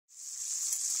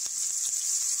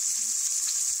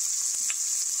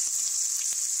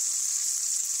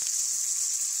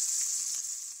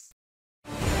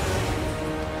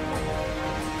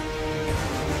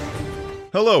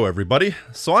Hello everybody,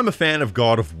 so I'm a fan of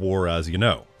God of War, as you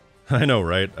know. I know,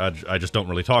 right? I just don't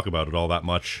really talk about it all that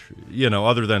much,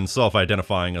 other than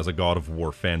self-identifying as a God of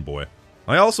War fanboy.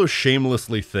 I also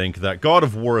shamelessly think that God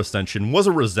of War Ascension was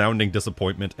a resounding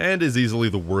disappointment and is easily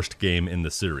the worst game in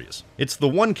the series. It's the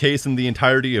one case in the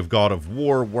entirety of God of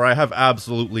War where I have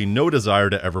absolutely no desire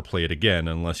to ever play it again,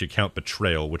 unless you count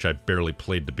Betrayal, which I barely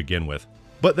played to begin with.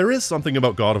 But there is something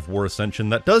about God of War Ascension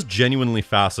that does genuinely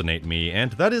fascinate me,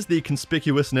 and that is the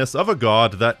conspicuousness of a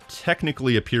god that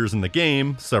technically appears in the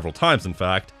game, several times in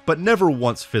fact, but never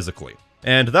once physically.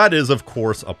 And that is, of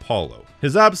course, Apollo.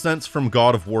 His absence from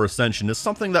God of War Ascension is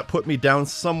something that put me down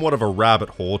somewhat of a rabbit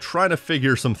hole trying to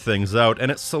figure some things out,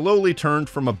 and it slowly turned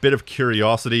from a bit of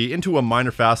curiosity into a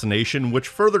minor fascination, which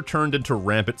further turned into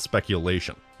rampant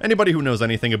speculation. Anybody who knows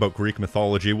anything about Greek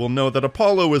mythology will know that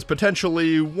Apollo is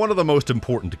potentially one of the most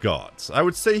important gods. I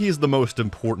would say he's the most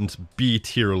important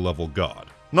B-tier level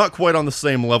god. Not quite on the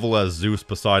same level as Zeus,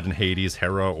 Poseidon, Hades,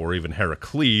 Hera, or even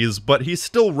Heracles, but he's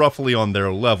still roughly on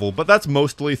their level, but that's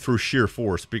mostly through sheer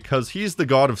force, because he's the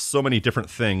god of so many different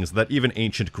things that even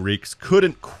ancient Greeks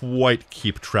couldn't quite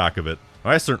keep track of it.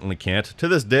 I certainly can't. To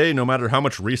this day, no matter how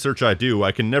much research I do,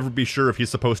 I can never be sure if he's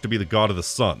supposed to be the god of the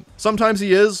sun. Sometimes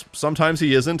he is, sometimes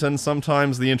he isn't, and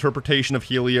sometimes the interpretation of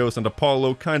Helios and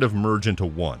Apollo kind of merge into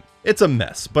one. It's a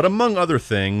mess, but among other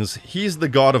things, he's the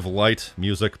god of light,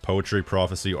 music, poetry,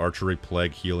 prophecy, archery,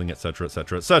 plague, healing, etc,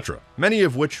 etc, etc. Many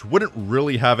of which wouldn't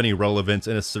really have any relevance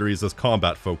in a series as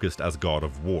combat-focused as God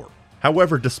of War.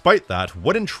 However, despite that,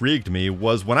 what intrigued me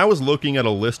was when I was looking at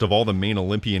a list of all the main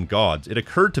Olympian gods, it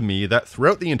occurred to me that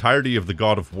throughout the entirety of the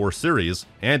God of War series,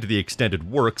 and the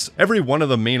extended works, every one of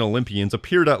the main Olympians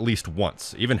appeared at least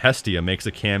once. Even Hestia makes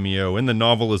a cameo in the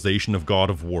novelization of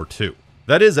God of War 2.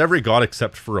 That is every god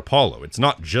except for Apollo. It's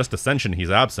not just Ascension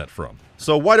he's absent from.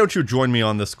 So why don't you join me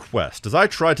on this quest as I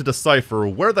try to decipher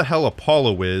where the hell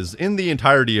Apollo is in the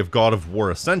entirety of God of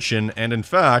War Ascension, and in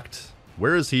fact,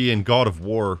 where is he in God of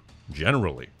War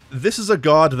generally? This is a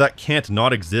god that can't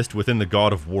not exist within the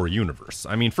God of War universe.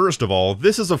 I mean, first of all,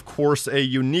 this is of course a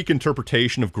unique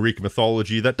interpretation of Greek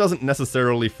mythology that doesn't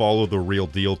necessarily follow the real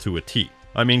deal to a T.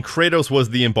 I mean, Kratos was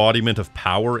the embodiment of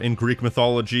power in Greek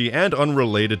mythology, and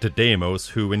unrelated to Deimos,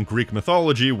 who in Greek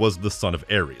mythology was the son of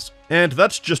Ares. And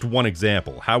that's just one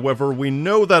example. However, we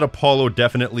know that Apollo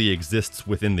definitely exists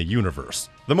within the universe.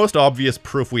 The most obvious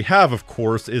proof we have, of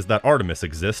course, is that Artemis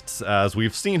exists, as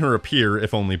we've seen her appear,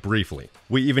 if only briefly.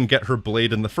 We even get her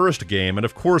blade in the first game, and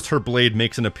of course her blade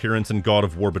makes an appearance in God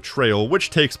of War Betrayal, which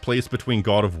takes place between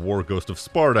God of War Ghost of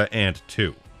Sparta and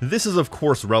 2. This is of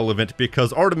course relevant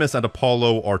because Artemis and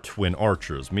Apollo are twin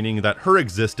archers, meaning that her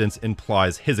existence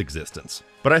implies his existence.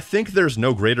 But I think there's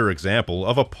no greater example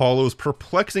of Apollo's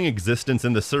perplexing existence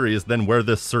in the series than where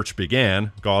this search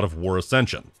began, God of War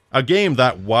Ascension. A game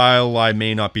that, while I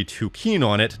may not be too keen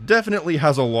on it, definitely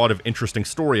has a lot of interesting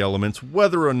story elements,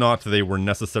 whether or not they were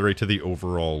necessary to the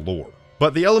overall lore.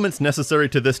 But the elements necessary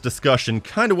to this discussion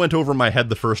kinda went over my head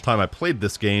the first time I played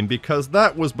this game, because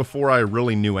that was before I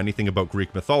really knew anything about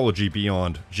Greek mythology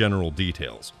beyond general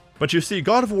details. But you see,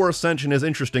 God of War Ascension is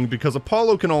interesting because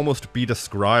Apollo can almost be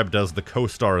described as the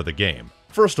co-star of the game.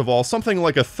 First of all, something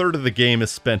like a third of the game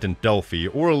is spent in Delphi,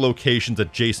 or locations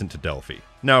adjacent to Delphi.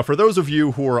 Now, for those of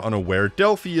you who are unaware,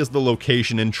 Delphi is the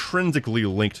location intrinsically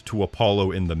linked to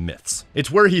Apollo in the myths.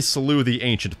 It's where he slew the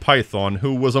ancient Python,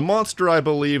 who was a monster, I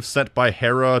believe, sent by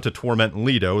Hera to torment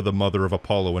Leto, the mother of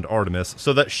Apollo and Artemis,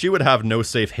 so that she would have no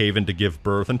safe haven to give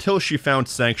birth until she found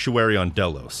sanctuary on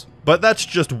Delos. But that's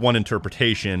just one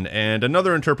interpretation, and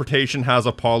another interpretation has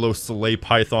Apollo slay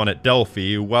Python at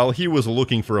Delphi while he was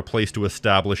looking for a place to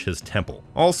establish his temple.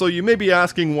 Also, you may be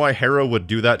asking why Hera would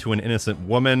do that to an innocent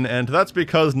woman, and that's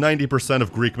because 90%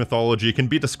 of Greek mythology can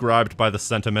be described by the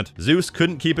sentiment, Zeus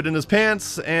couldn't keep it in his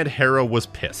pants, and Hera was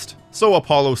pissed. So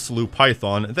Apollo slew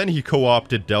Python, then he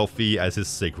co-opted Delphi as his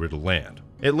sacred land.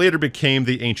 It later became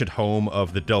the ancient home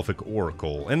of the Delphic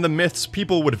Oracle. In the myths,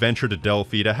 people would venture to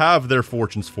Delphi to have their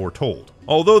fortunes foretold,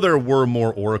 although there were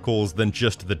more oracles than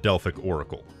just the Delphic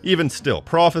Oracle. Even still,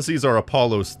 prophecies are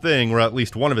Apollo's thing, or at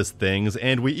least one of his things,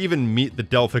 and we even meet the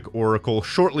Delphic Oracle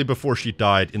shortly before she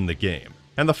died in the game.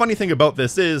 And the funny thing about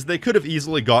this is, they could have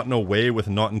easily gotten away with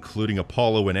not including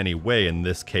Apollo in any way in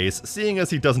this case, seeing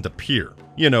as he doesn't appear.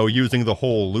 You know, using the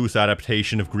whole loose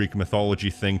adaptation of Greek mythology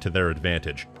thing to their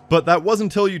advantage. But that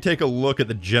wasn't until you take a look at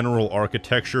the general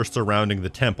architecture surrounding the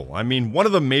temple. I mean, one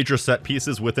of the major set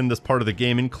pieces within this part of the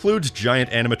game includes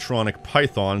giant animatronic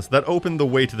pythons that open the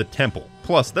way to the temple.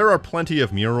 Plus, there are plenty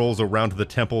of murals around the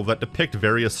temple that depict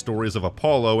various stories of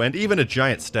Apollo and even a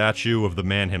giant statue of the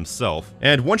man himself.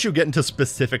 And once you get into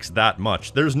specifics that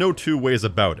much, there's no two ways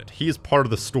about it. He's part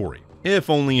of the story, if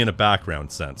only in a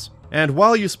background sense. And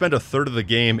while you spend a third of the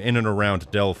game in and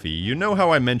around Delphi, you know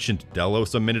how I mentioned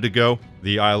Delos a minute ago?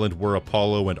 The island where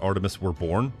Apollo and Artemis were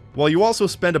born? Well, you also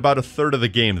spend about a third of the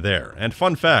game there, and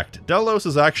fun fact, Delos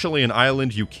is actually an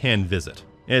island you can visit.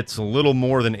 It's a little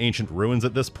more than ancient ruins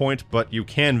at this point, but you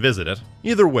can visit it.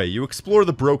 Either way, you explore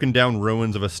the broken down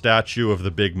ruins of a statue of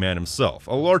the big man himself.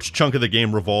 A large chunk of the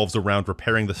game revolves around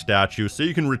repairing the statue so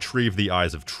you can retrieve the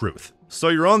Eyes of Truth. So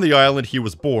you're on the island he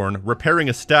was born, repairing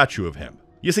a statue of him.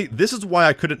 You see, this is why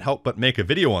I couldn't help but make a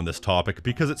video on this topic,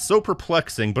 because it's so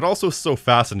perplexing but also so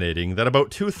fascinating that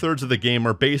about 2/3 of the game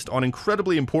are based on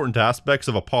incredibly important aspects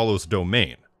of Apollo's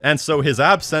domain. And so his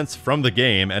absence from the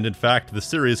game, and in fact the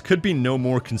series, could be no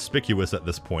more conspicuous at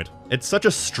this point. It's such a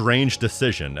strange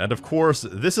decision, and of course,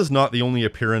 this is not the only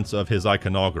appearance of his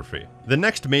iconography. The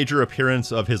next major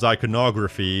appearance of his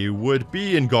iconography would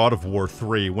be in God of War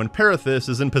 3, when Perithous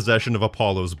is in possession of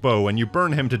Apollo's bow and you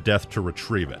burn him to death to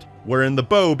retrieve it, wherein the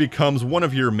bow becomes one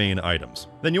of your main items.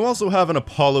 Then you also have an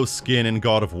Apollo skin in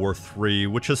God of War 3,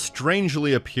 which has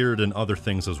strangely appeared in other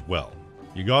things as well.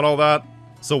 You got all that?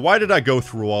 So why did I go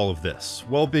through all of this?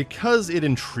 Well, because it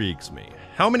intrigues me.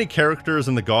 How many characters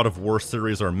in the God of War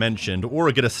series are mentioned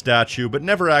or get a statue but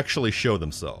never actually show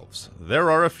themselves?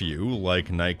 There are a few,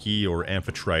 like Nike or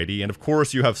Amphitrite, and of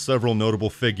course you have several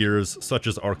notable figures such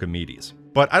as Archimedes.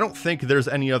 But I don't think there's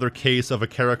any other case of a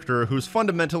character who's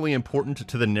fundamentally important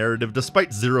to the narrative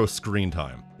despite zero screen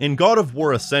time. In God of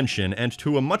War Ascension, and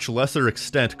to a much lesser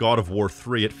extent God of War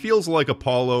 3, it feels like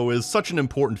Apollo is such an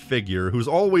important figure who's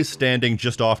always standing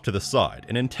just off to the side,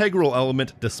 an integral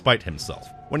element despite himself.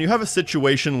 When you have a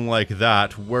situation like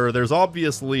that, where there's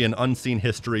obviously an unseen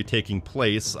history taking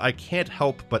place, I can't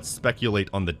help but speculate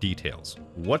on the details.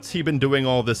 What's he been doing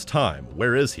all this time?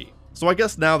 Where is he? So I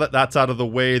guess now that that's out of the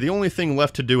way, the only thing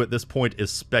left to do at this point is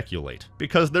speculate,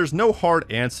 because there's no hard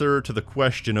answer to the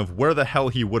question of where the hell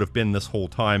he would have been this whole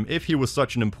time if he was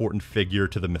such an important figure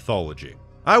to the mythology.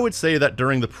 I would say that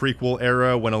during the prequel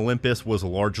era, when Olympus was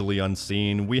largely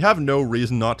unseen, we have no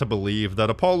reason not to believe that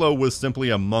Apollo was simply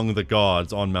among the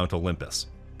gods on Mount Olympus.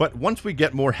 But once we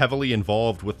get more heavily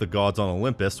involved with the gods on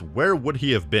Olympus, where would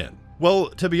he have been? Well,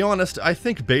 to be honest, I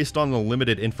think based on the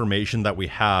limited information that we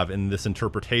have in this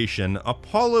interpretation,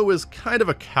 Apollo is kind of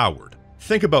a coward.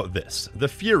 Think about this. The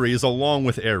Furies, along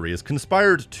with Ares,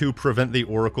 conspired to prevent the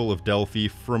Oracle of Delphi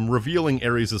from revealing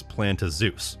Ares' plan to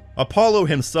Zeus. Apollo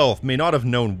himself may not have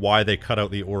known why they cut out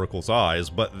the Oracle's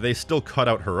eyes, but they still cut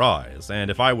out her eyes,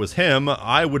 and if I was him,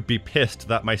 I would be pissed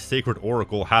that my sacred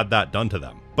Oracle had that done to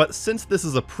them. But since this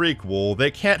is a prequel,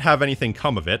 they can't have anything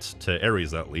come of it, to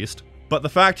Ares at least. But the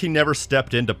fact he never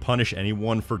stepped in to punish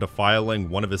anyone for defiling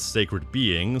one of his sacred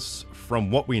beings,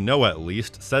 from what we know at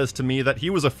least, says to me that he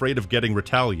was afraid of getting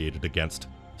retaliated against.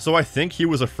 So I think he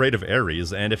was afraid of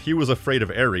Ares, and if he was afraid of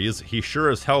Ares, he sure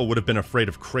as hell would have been afraid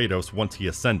of Kratos once he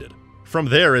ascended. From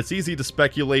there, it's easy to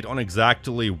speculate on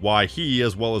exactly why he,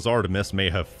 as well as Artemis, may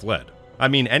have fled. I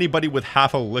mean, anybody with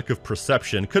half a lick of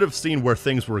perception could have seen where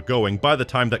things were going by the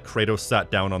time that Kratos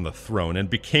sat down on the throne and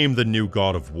became the new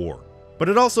god of war. But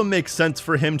it also makes sense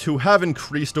for him to have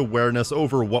increased awareness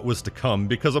over what was to come,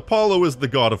 because Apollo is the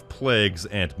god of plagues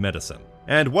and medicine.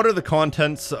 And what are the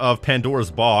contents of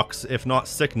Pandora's box if not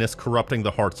sickness corrupting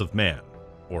the hearts of man?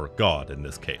 Or God, in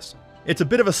this case. It's a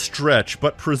bit of a stretch,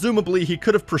 but presumably he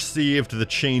could have perceived the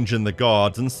change in the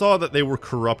gods and saw that they were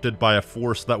corrupted by a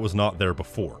force that was not there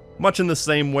before. Much in the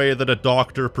same way that a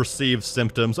doctor perceives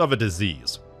symptoms of a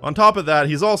disease. On top of that,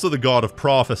 he's also the god of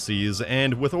prophecies,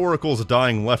 and with oracles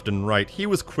dying left and right, he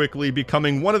was quickly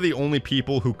becoming one of the only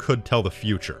people who could tell the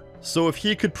future. So if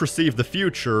he could perceive the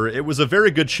future, it was a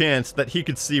very good chance that he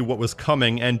could see what was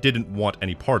coming and didn't want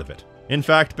any part of it. In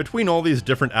fact, between all these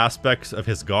different aspects of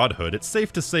his godhood, it's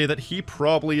safe to say that he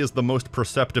probably is the most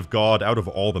perceptive god out of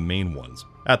all the main ones.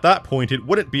 At that point, it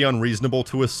wouldn't be unreasonable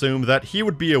to assume that he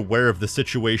would be aware of the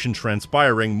situation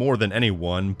transpiring more than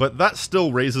anyone, but that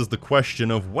still raises the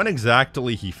question of when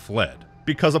exactly he fled.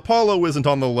 Because Apollo isn't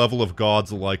on the level of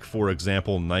gods like, for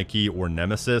example, Nike or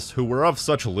Nemesis, who were of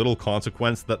such little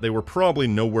consequence that they were probably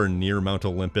nowhere near Mount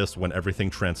Olympus when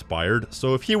everything transpired,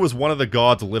 so if he was one of the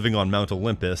gods living on Mount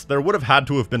Olympus, there would have had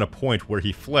to have been a point where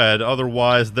he fled,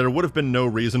 otherwise there would have been no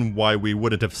reason why we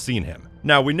wouldn't have seen him.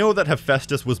 Now, we know that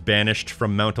Hephaestus was banished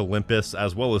from Mount Olympus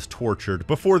as well as tortured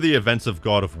before the events of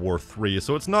God of War 3,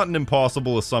 so it's not an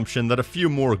impossible assumption that a few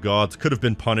more gods could have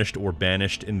been punished or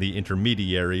banished in the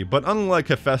intermediary, but unlike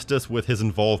Hephaestus with his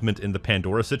involvement in the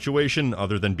Pandora situation,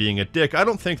 other than being a dick, I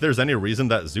don't think there's any reason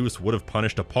that Zeus would have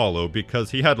punished Apollo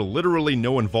because he had literally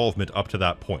no involvement up to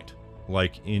that point.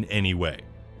 Like, in any way.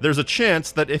 There's a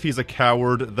chance that if he's a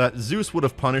coward, that Zeus would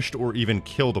have punished or even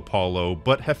killed Apollo,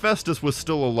 but Hephaestus was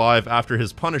still alive after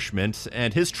his punishment,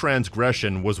 and his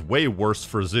transgression was way worse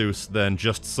for Zeus than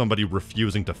just somebody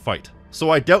refusing to fight.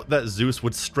 So I doubt that Zeus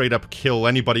would straight up kill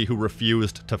anybody who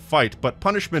refused to fight, but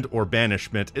punishment or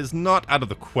banishment is not out of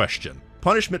the question.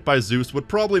 Punishment by Zeus would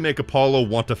probably make Apollo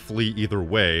want to flee either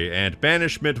way, and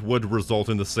banishment would result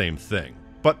in the same thing.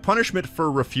 But punishment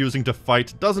for refusing to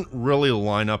fight doesn't really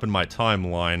line up in my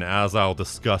timeline, as I'll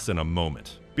discuss in a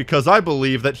moment. Because I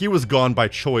believe that he was gone by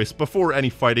choice before any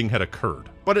fighting had occurred,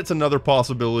 but it's another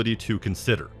possibility to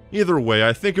consider. Either way,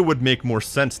 I think it would make more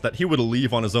sense that he would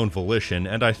leave on his own volition,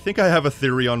 and I think I have a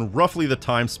theory on roughly the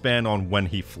time span on when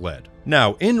he fled.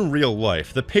 Now, in real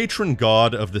life, the patron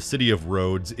god of the city of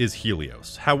Rhodes is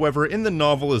Helios. However, in the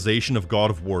novelization of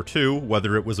God of War 2,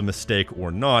 whether it was a mistake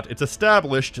or not, it's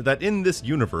established that in this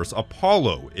universe,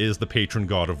 Apollo is the patron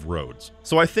god of Rhodes.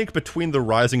 So I think between the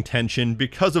rising tension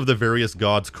because of the various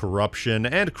gods' corruption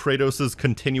and Kratos'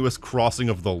 continuous crossing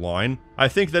of the line, I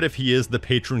think that if he is the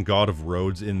patron god of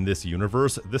Rhodes in this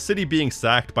universe, the city being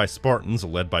sacked by Spartans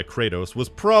led by Kratos was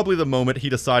probably the moment he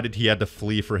decided he had to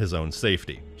flee for his own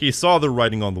safety. He saw the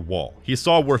writing on the wall. He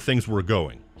saw where things were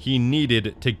going. He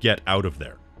needed to get out of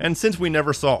there. And since we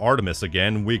never saw Artemis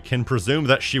again, we can presume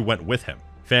that she went with him.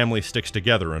 Family sticks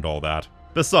together and all that.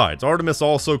 Besides, Artemis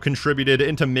also contributed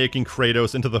into making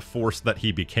Kratos into the force that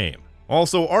he became.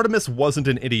 Also, Artemis wasn't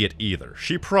an idiot either.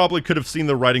 She probably could have seen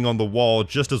the writing on the wall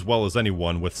just as well as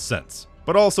anyone with sense,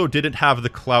 but also didn't have the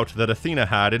clout that Athena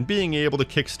had in being able to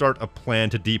kickstart a plan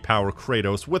to depower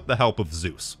Kratos with the help of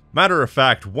Zeus. Matter of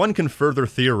fact, one can further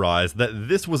theorize that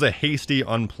this was a hasty,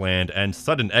 unplanned, and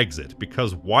sudden exit,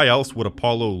 because why else would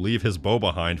Apollo leave his bow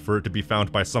behind for it to be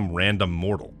found by some random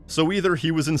mortal? So either he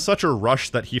was in such a rush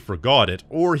that he forgot it,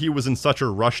 or he was in such a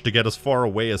rush to get as far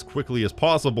away as quickly as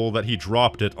possible that he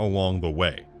dropped it along the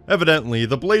way. Evidently,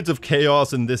 the Blades of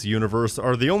Chaos in this universe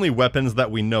are the only weapons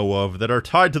that we know of that are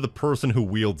tied to the person who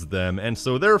wields them, and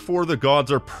so therefore the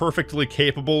gods are perfectly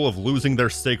capable of losing their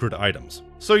sacred items.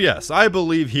 So yes, I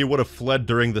believe he would have fled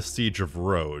during the Siege of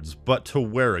Rhodes, but to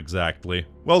where exactly?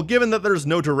 Well, given that there's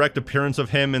no direct appearance of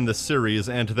him in the series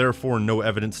and therefore no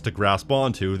evidence to grasp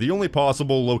onto, the only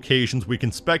possible locations we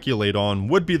can speculate on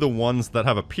would be the ones that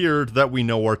have appeared that we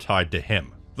know are tied to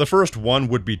him. The first one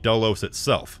would be Delos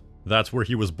itself. That's where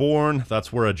he was born,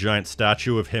 that's where a giant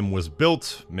statue of him was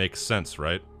built. Makes sense,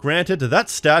 right? Granted, that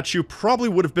statue probably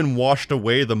would have been washed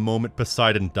away the moment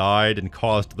Poseidon died and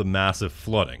caused the massive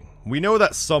flooding. We know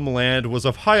that some land was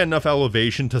of high enough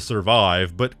elevation to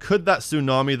survive, but could that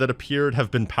tsunami that appeared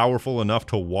have been powerful enough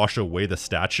to wash away the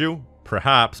statue?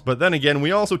 Perhaps, but then again,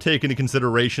 we also take into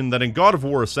consideration that in God of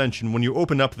War Ascension, when you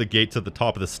open up the gates at the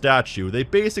top of the statue, they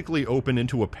basically open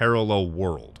into a parallel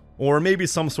world. Or maybe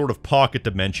some sort of pocket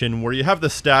dimension where you have the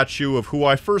statue of who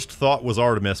I first thought was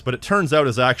Artemis, but it turns out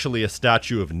is actually a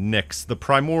statue of Nyx, the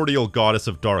primordial goddess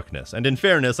of darkness. And in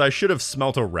fairness, I should have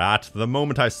smelt a rat the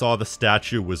moment I saw the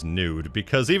statue was nude,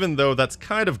 because even though that's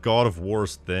kind of God of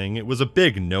War's thing, it was a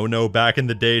big no-no back in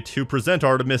the day to present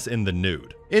Artemis in the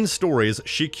nude. In stories,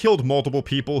 she killed multiple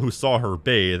people who saw her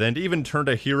bathe, and even turned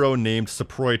a hero named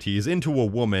Saproites into a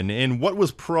woman in what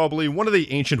was probably one of the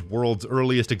ancient world's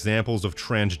earliest examples of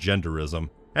transgenderism.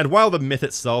 And while the myth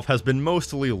itself has been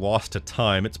mostly lost to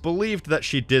time, it's believed that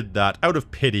she did that out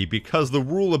of pity because the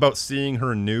rule about seeing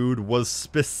her nude was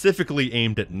specifically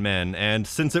aimed at men, and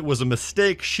since it was a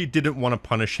mistake, she didn't want to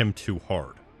punish him too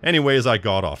hard. Anyways, I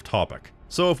got off topic.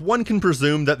 So if one can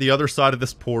presume that the other side of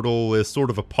this portal is sort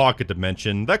of a pocket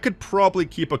dimension, that could probably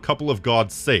keep a couple of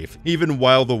gods safe, even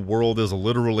while the world is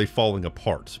literally falling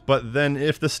apart. But then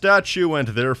if the statue and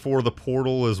therefore the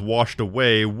portal is washed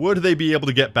away, would they be able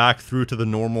to get back through to the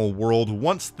normal world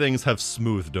once things have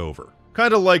smoothed over?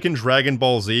 Kinda like in Dragon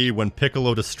Ball Z when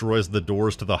Piccolo destroys the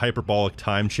doors to the hyperbolic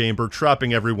time chamber,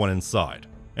 trapping everyone inside.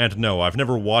 And no, I've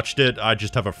never watched it, I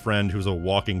just have a friend who's a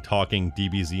walking, talking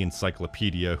DBZ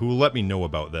encyclopedia who let me know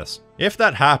about this. If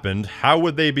that happened, how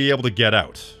would they be able to get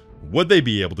out? Would they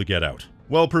be able to get out?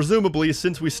 Well, presumably,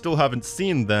 since we still haven't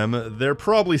seen them, they're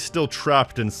probably still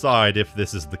trapped inside if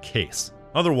this is the case.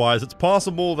 Otherwise, it's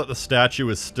possible that the statue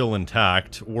is still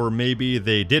intact, or maybe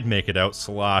they did make it out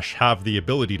 / have the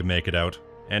ability to make it out,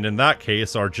 and in that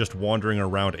case are just wandering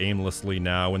around aimlessly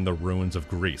now in the ruins of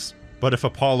Greece. But if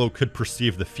Apollo could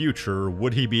perceive the future,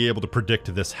 would he be able to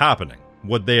predict this happening?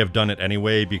 Would they have done it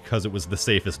anyway because it was the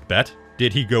safest bet?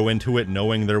 Did he go into it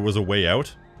knowing there was a way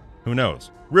out? Who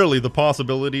knows? Really, the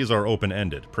possibilities are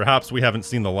open-ended. Perhaps we haven't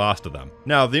seen the last of them.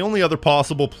 Now, the only other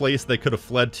possible place they could have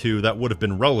fled to that would have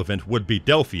been relevant would be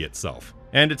Delphi itself.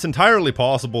 And it's entirely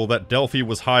possible that Delphi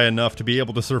was high enough to be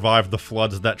able to survive the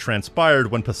floods that transpired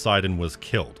when Poseidon was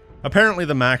killed. Apparently,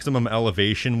 the maximum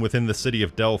elevation within the city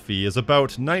of Delphi is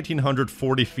about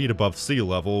 1,940 feet above sea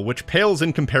level, which pales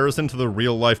in comparison to the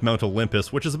real-life Mount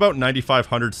Olympus, which is about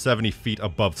 9,570 feet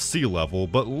above sea level,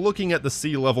 but looking at the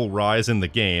sea level rise in the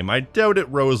game, I doubt it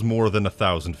rose more than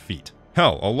 1,000 feet.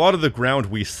 Hell, a lot of the ground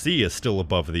we see is still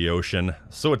above the ocean,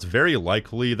 so it's very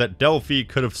likely that Delphi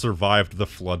could have survived the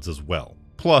floods as well.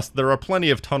 Plus, there are plenty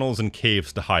of tunnels and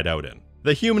caves to hide out in.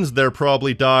 The humans there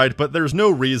probably died, but there's no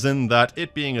reason that,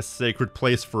 it being a sacred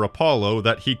place for Apollo,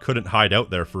 that he couldn't hide out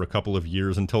there for a couple of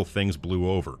years until things blew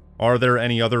over. Are there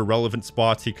any other relevant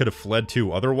spots he could have fled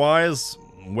to otherwise?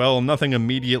 Well, nothing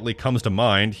immediately comes to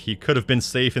mind. He could have been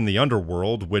safe in the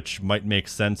underworld, which might make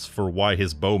sense for why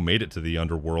his bow made it to the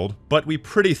underworld. But we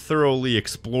pretty thoroughly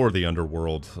explore the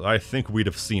underworld. I think we'd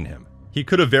have seen him. He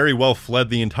could have very well fled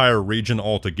the entire region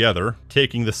altogether,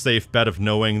 taking the safe bet of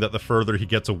knowing that the further he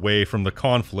gets away from the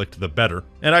conflict, the better.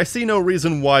 And I see no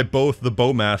reason why both the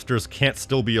Bowmasters can't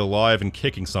still be alive and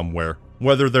kicking somewhere,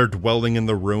 whether they're dwelling in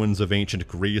the ruins of ancient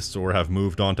Greece or have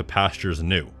moved on to pastures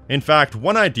new. In fact,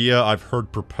 one idea I've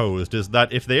heard proposed is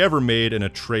that if they ever made an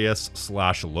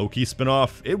Atreus/Loki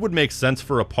spinoff, it would make sense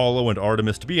for Apollo and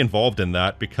Artemis to be involved in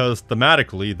that because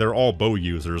thematically they're all bow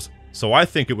users. So I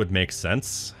think it would make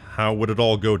sense. How would it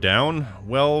all go down?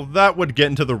 Well, that would get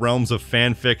into the realms of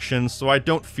fanfiction, so I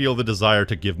don't feel the desire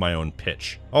to give my own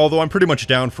pitch. Although I'm pretty much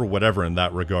down for whatever in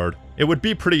that regard. It would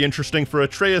be pretty interesting for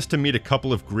Atreus to meet a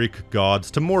couple of Greek gods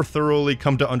to more thoroughly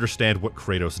come to understand what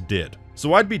Kratos did.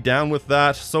 So I'd be down with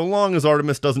that, so long as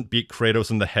Artemis doesn't beat Kratos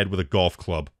in the head with a golf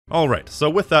club. Alright, so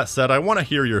with that said, I want to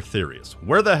hear your theories.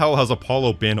 Where the hell has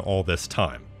Apollo been all this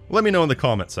time? Let me know in the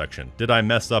comment section. Did I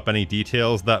mess up any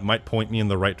details that might point me in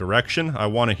the right direction? I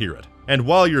want to hear it. And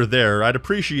while you're there, I'd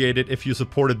appreciate it if you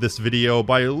supported this video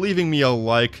by leaving me a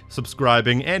like,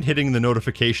 subscribing, and hitting the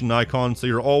notification icon so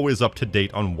you're always up to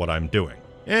date on what I'm doing.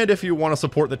 And if you want to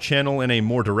support the channel in a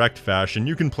more direct fashion,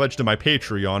 you can pledge to my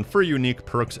Patreon for unique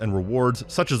perks and rewards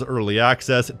such as early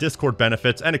access, Discord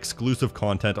benefits, and exclusive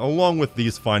content along with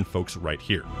these fine folks right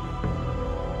here.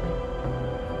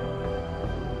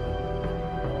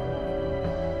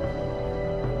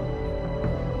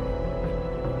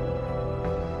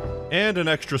 And an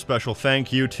extra special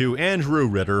thank you to Andrew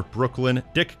Ritter, Brooklyn,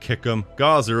 Dick Kickham,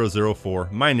 Ga004,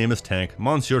 MyNameIsTank,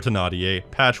 Monsieur Thenardier,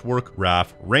 Patchwork,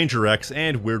 Raaf, Ranger X,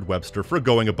 and WeirdWebbster for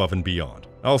going above and beyond.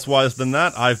 Elsewise than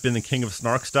that, I've been the King of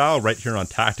Snark Style right here on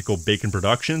Tactical Bacon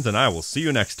Productions, and I will see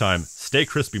you next time. Stay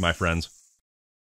crispy, my friends.